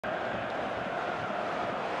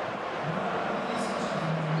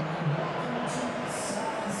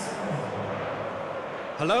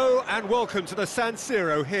Hello and welcome to the San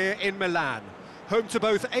Siro here in Milan, home to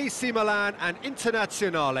both AC Milan and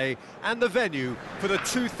Internazionale and the venue for the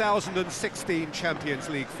 2016 Champions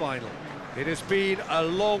League final. It has been a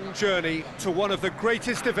long journey to one of the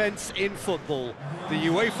greatest events in football, the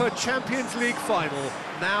UEFA Champions League final,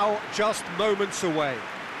 now just moments away.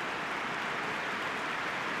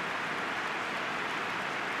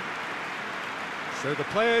 So the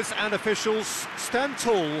players and officials stand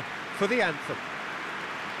tall for the anthem.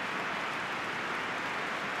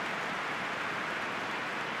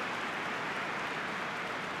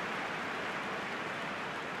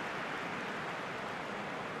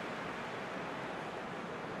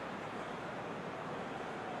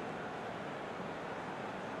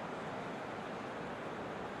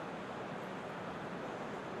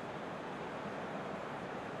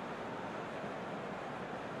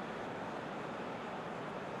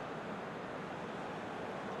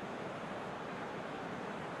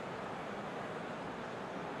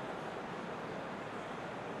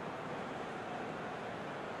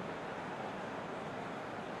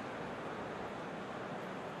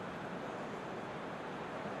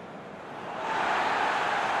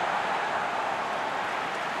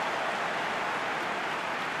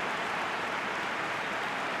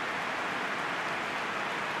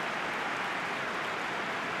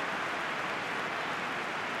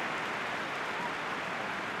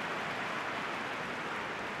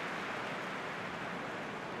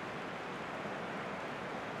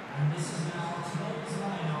 And this is now today's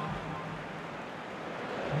lineup.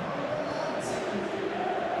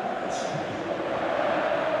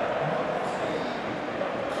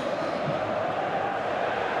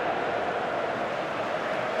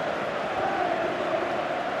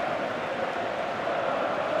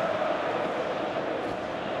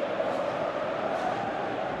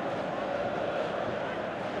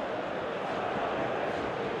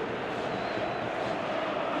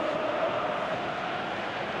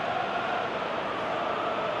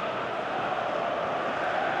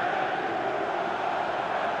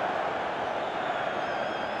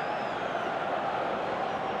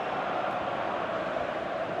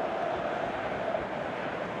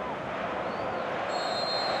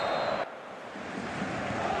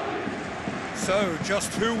 So,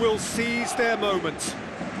 just who will seize their moment?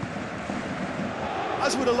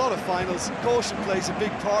 As with a lot of finals, caution plays a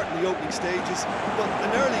big part in the opening stages, but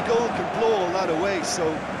an early goal can blow all that away, so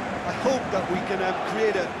I hope that we can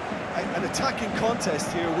create an attacking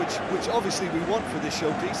contest here, which obviously we want for this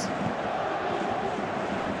showpiece.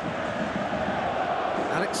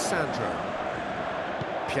 Alexandro.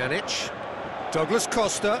 Pjanic. Douglas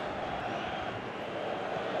Costa.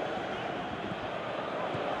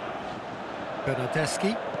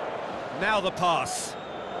 Bernardeschi. Now the pass.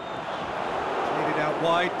 Played it out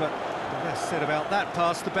wide, but the less said about that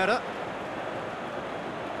pass, the better.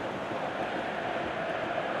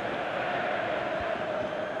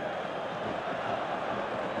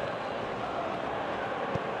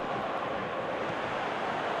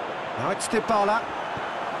 Now it's Dybala.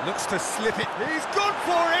 Looks to slip it. He's gone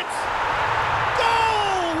for it!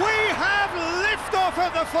 Goal! We have liftoff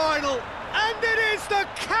at the final! And it is the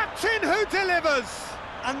captain who delivers!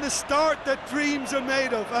 And the start that dreams are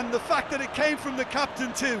made of, and the fact that it came from the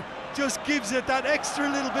captain too, just gives it that extra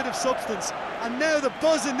little bit of substance. And now the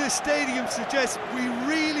buzz in this stadium suggests we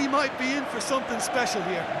really might be in for something special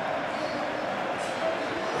here.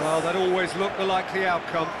 Well, that always looked the likely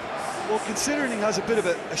outcome. Well, considering he has a bit of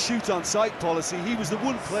a shoot-on-sight policy, he was the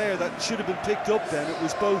one player that should have been picked up then. It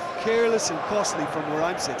was both careless and costly from where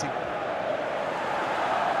I'm sitting.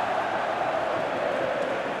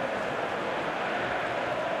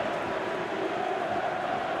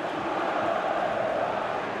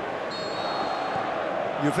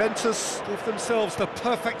 Juventus give themselves the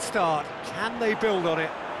perfect start. Can they build on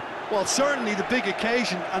it? Well, certainly the big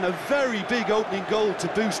occasion and a very big opening goal to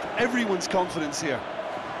boost everyone's confidence here.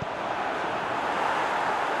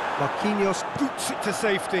 Marquinhos boots it to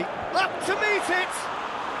safety. Up to meet it!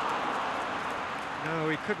 No,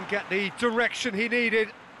 he couldn't get the direction he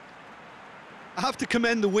needed. I have to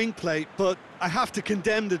commend the wing play, but I have to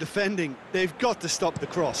condemn the defending. They've got to stop the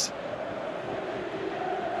cross.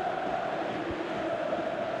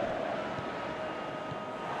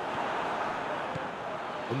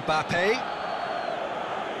 Mbappe.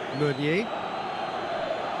 Meunier.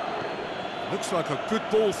 Looks like a good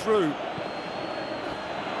ball through.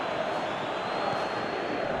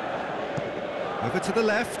 Over to the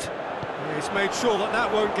left. He's made sure that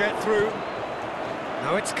that won't get through.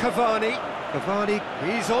 Now it's Cavani. Cavani,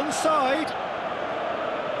 he's onside.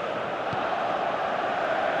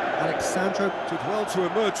 Alexandro did well to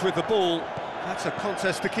emerge with the ball. That's a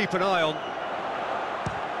contest to keep an eye on.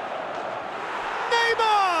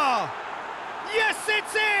 Neymar! Yes,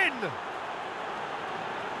 it's in!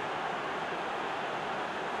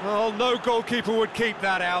 Well, no goalkeeper would keep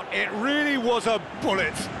that out. It really was a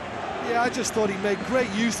bullet. Yeah, I just thought he made great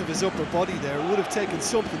use of his upper body there. It would have taken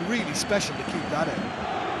something really special to keep that out.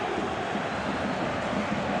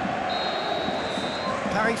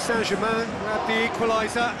 Paris Saint-Germain grabbed the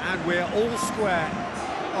equaliser, and we're all square.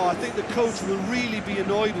 Oh, I think the coach will really be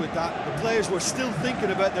annoyed with that. The players were still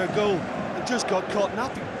thinking about their goal and just got caught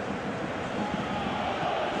napping.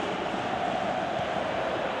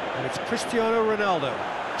 And it's Cristiano Ronaldo.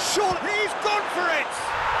 Sure, he's gone for it!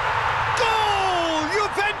 Goal!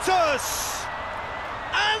 Juventus!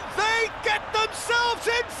 And they get themselves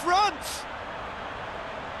in front!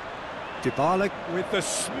 Dybala with the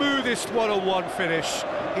smoothest one-on-one finish.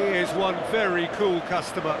 He is one very cool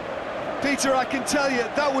customer. Peter, I can tell you,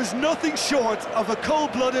 that was nothing short of a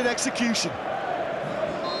cold-blooded execution.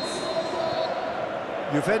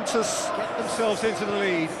 Juventus get themselves into the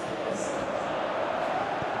lead.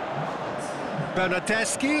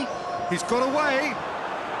 Bernardeschi, he's got away.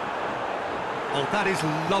 Oh, that is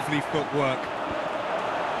lovely footwork.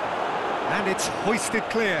 And it's hoisted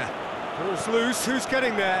clear. Ball's loose, who's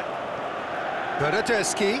getting there?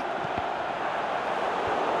 Bernardeschi.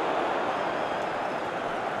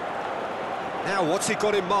 Now, what's he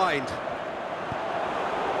got in mind?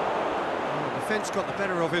 Oh, the defence got the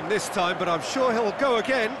better of him this time, but I'm sure he'll go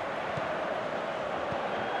again.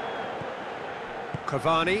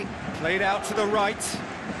 Cavani, played out to the right.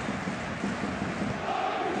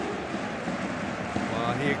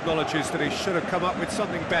 Well, he acknowledges that he should have come up with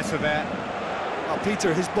something better there.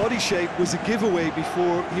 Peter, his body shape was a giveaway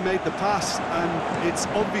before he made the pass, and its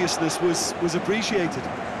obviousness was appreciated.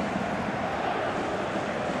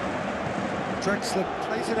 Drexler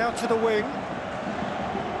plays it out to the wing.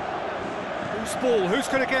 Who's ball? Who's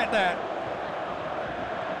going to get there?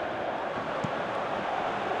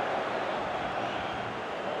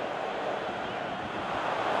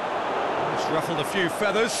 It's ruffled a few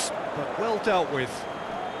feathers, but well dealt with.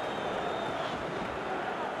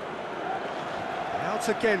 Out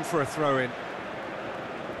again for a throw-in.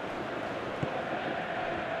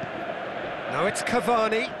 Now it's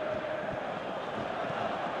Cavani.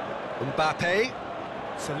 Mbappe.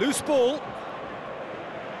 It's a loose ball.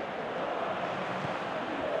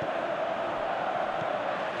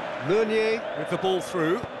 Meunier with the ball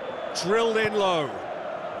through. Drilled in low.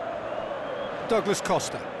 Douglas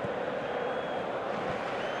Costa.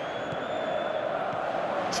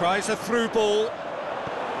 Tries a through ball.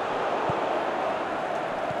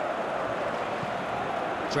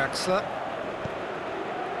 Drexler.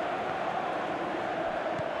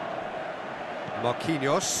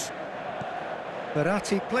 Marquinhos.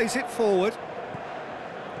 Verratti plays it forward.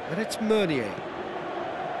 And it's Meunier.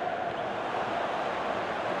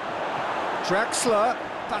 Drexler.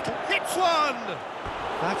 Battle hits one!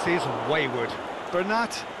 That is wayward.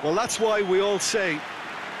 Bernat, well, that's why we all say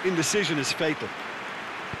indecision is fatal.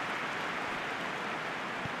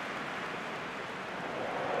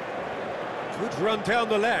 Good run down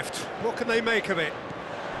the left. What can they make of it?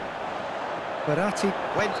 Verratti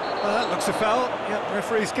went. That looks a foul. Yep,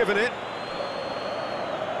 referee's given it.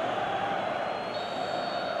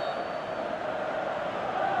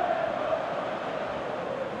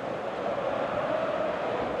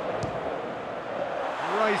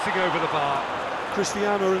 Racing over the bar.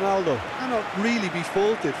 Cristiano Ronaldo cannot really be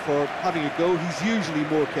faulted for having a go. He's usually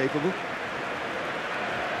more capable.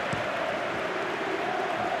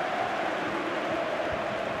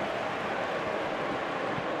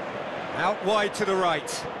 Out wide to the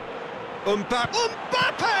right. Mbappe!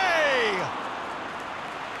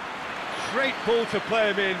 Great ball to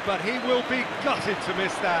play him in, but he will be gutted to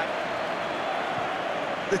miss that.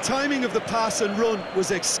 The timing of the pass and run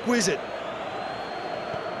was exquisite.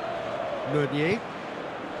 Meunier.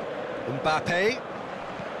 Mbappe.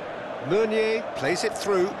 Meunier plays it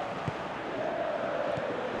through.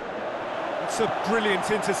 It's a brilliant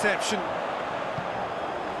interception.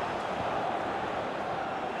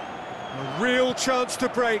 A real chance to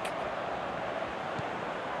break.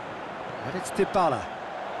 And it's Dybala.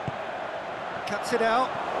 Cuts it out.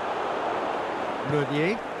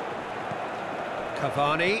 Meunier.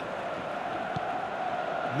 Cavani.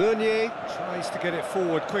 Meunier tries to get it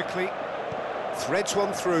forward quickly. Threads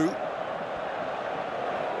one through.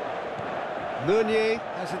 Meunier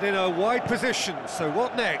has it in a wide position, so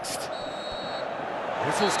what next?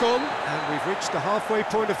 Whistle's gone, and we've reached the halfway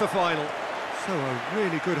point of the final. So a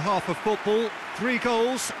really good half of football, 3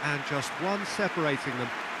 goals, and just one separating them.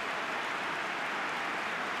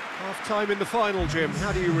 Half-time in the final, Jim.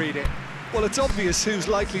 How do you read it? Well, it's obvious who's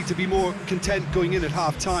likely to be more content going in at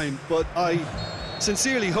half-time, but I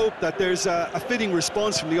sincerely hope that there's a fitting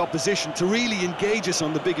response from the opposition to really engage us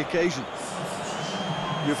on the big occasion.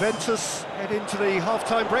 Juventus head into the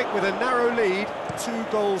half-time break with a narrow lead,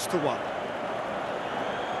 2-1.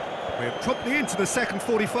 We're promptly into the second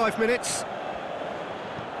 45 minutes.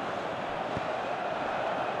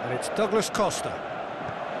 And it's Douglas Costa.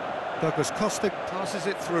 Douglas Costa passes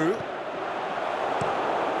it through.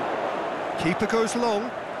 Keeper goes long.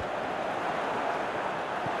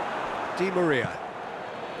 Di Maria.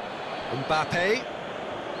 Mbappe.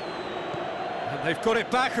 And they've got it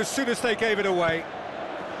back as soon as they gave it away.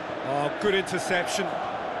 Oh, good interception.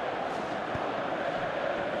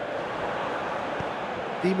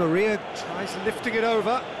 Di Maria tries lifting it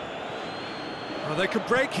over. Oh, they can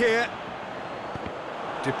break here.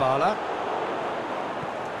 Dybala.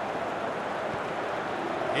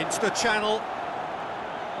 Into the channel.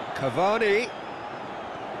 Cavani.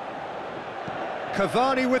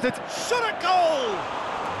 Cavani with it. Shot at goal!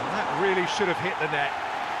 And that really should have hit the net.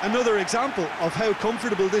 Another example of how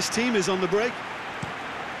comfortable this team is on the break.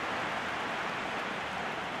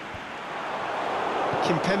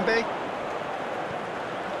 Kimpembe.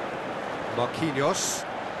 Marquinhos.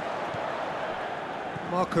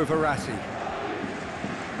 Marco Verratti.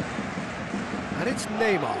 And it's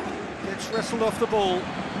Neymar. Gets wrestled off the ball.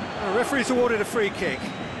 The referee's awarded a free kick.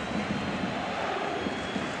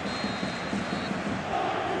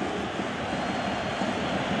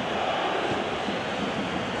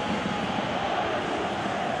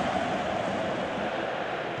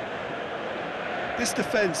 This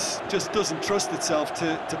defence just doesn't trust itself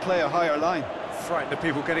to play a higher line. Frightened of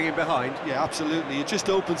people getting in behind. Yeah, absolutely. It just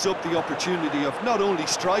opens up the opportunity of not only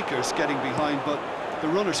strikers getting behind, but the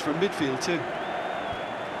runners from midfield too.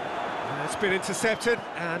 It's been intercepted,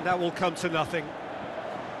 and that will come to nothing.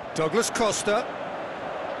 Douglas Costa.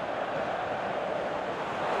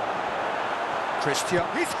 Christian.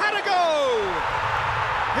 He's had a go!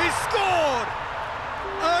 He's scored!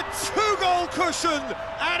 A two-goal cushion,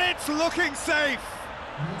 and it's looking safe.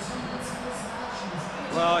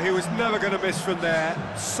 Well, he was never going to miss from there.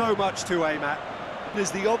 So much to aim at.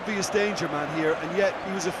 There's the obvious danger man here, and yet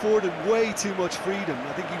he was afforded way too much freedom.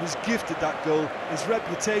 I think he was gifted that goal. His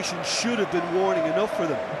reputation should have been warning enough for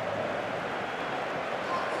them.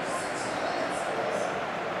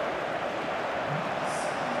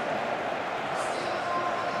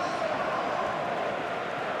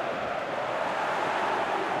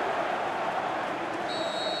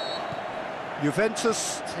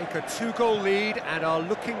 Juventus take a two-goal lead and are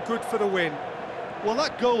looking good for the win. Well,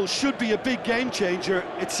 that goal should be a big game changer.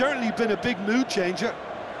 It's certainly been a big mood changer.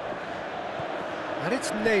 And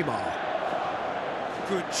it's Neymar.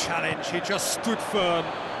 Good challenge, he just stood firm.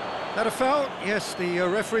 That a foul? Yes, the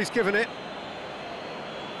referee's given it.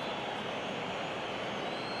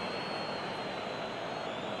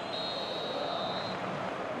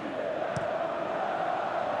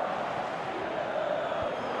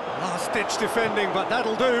 Last-ditch defending, but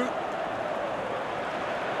that'll do.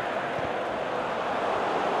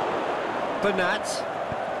 Bernat.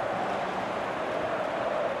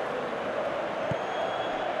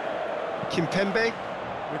 Kimpembe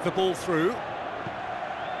with the ball through.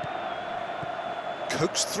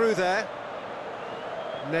 Coaxed through there.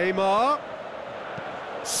 Neymar.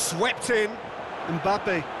 Swept in.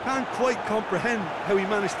 Mbappe can't quite comprehend how he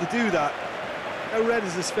managed to do that. How red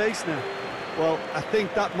is his face now? Well, I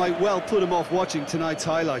think that might well put him off watching tonight's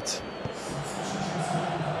highlights.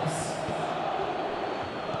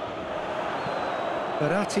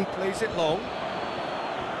 Verratti plays it long.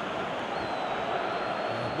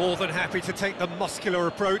 More than happy to take the muscular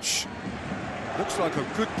approach. Looks like a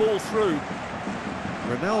good ball through.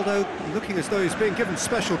 Ronaldo looking as though he's being given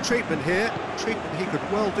special treatment here. Treatment he could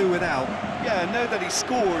well do without. Yeah, now that he's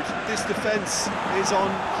scored, this defence is on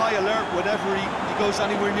high alert whenever he goes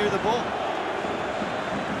anywhere near the ball.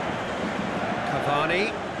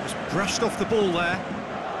 Cavani just brushed off the ball there.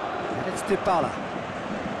 And it's Dybala.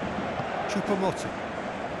 Choupo-Moting.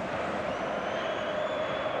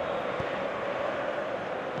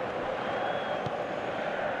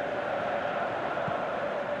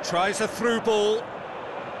 Tries a through ball.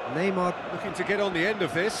 Neymar looking to get on the end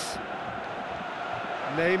of this.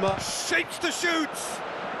 Neymar shapes the shoots.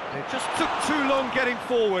 It just took too long getting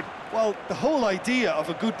forward. Well, the whole idea of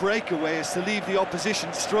a good breakaway is to leave the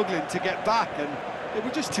opposition struggling to get back, and they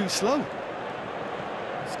were just too slow.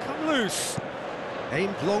 It's come loose.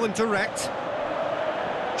 Aimed long and direct.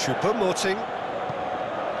 Choupo-Moting.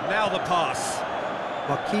 Now the pass.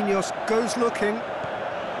 Marquinhos goes looking.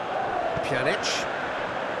 Pjanic.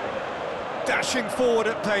 dashing forward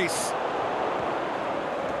at pace.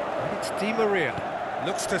 And it's Di Maria,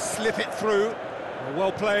 looks to slip it through.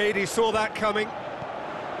 Well played, he saw that coming.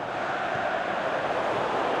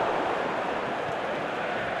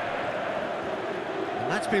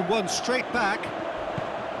 And that's been won straight back.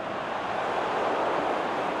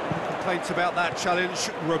 No complaints about that challenge,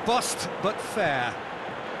 robust but fair.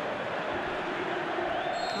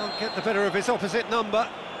 Can't get the better of his opposite number.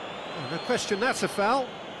 Oh, no question that's a foul.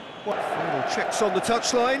 Final checks on the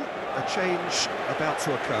touchline. A change about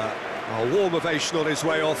to occur. A warm ovation on his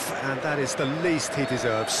way off, and that is the least he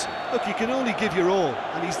deserves. Look, you can only give your all,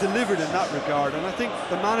 and he's delivered in that regard, and I think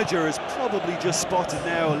the manager has probably just spotted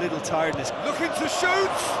now a little tiredness. Looking to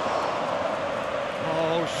shoot!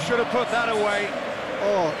 Oh, should have put that away.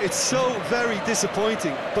 Oh, it's so very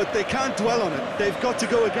disappointing, but they can't dwell on it. They've got to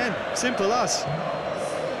go again. Simple as.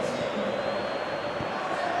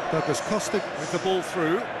 Douglas Costa with the ball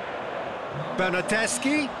through.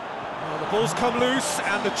 Bernardeschi. Oh, the ball's come loose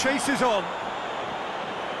and the chase is on.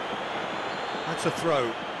 That's a throw.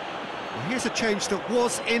 Well, here's a change that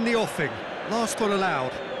was in the offing. Last one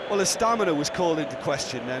allowed. Well, his stamina was called into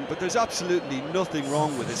question then, but there's absolutely nothing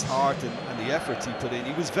wrong with his heart and the efforts he put in.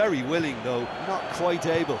 He was very willing, though, not quite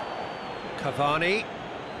able. Cavani.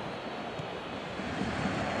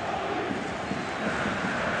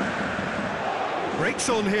 Breaks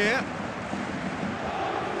on here.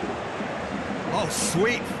 Oh,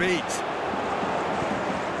 sweet feet.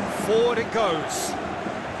 Forward it goes.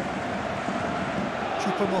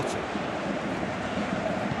 Choupo-Moting.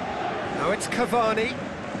 Now it's Cavani.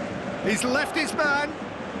 He's left his man.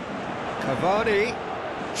 Cavani.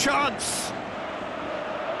 Chance.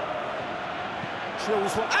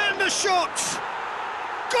 Drills one. And the shot!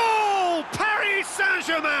 Goal! Paris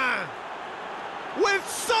Saint-Germain! With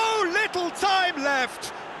so little time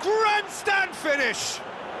left, grandstand finish.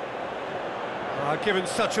 Given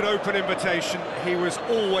such an open invitation, he was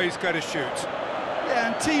always going to shoot.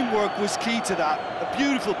 Yeah, and teamwork was key to that. A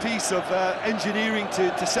beautiful piece of engineering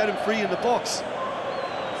to set him free in the box.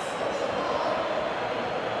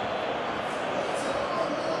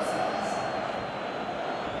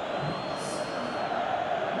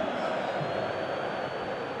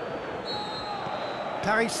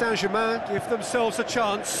 Paris Saint-Germain give themselves a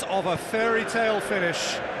chance of a fairy tale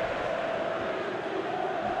finish.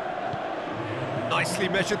 Nicely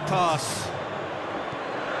measured pass.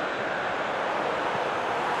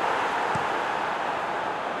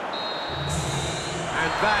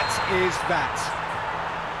 And that is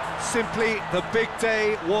that. Simply, the big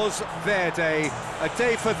day was their day. A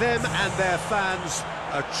day for them and their fans.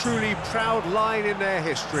 A truly proud line in their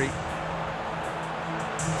history.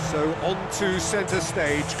 So on to centre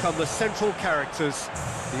stage come the central characters,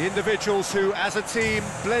 the individuals who, as a team,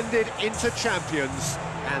 blended into champions,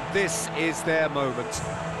 and this is their moment.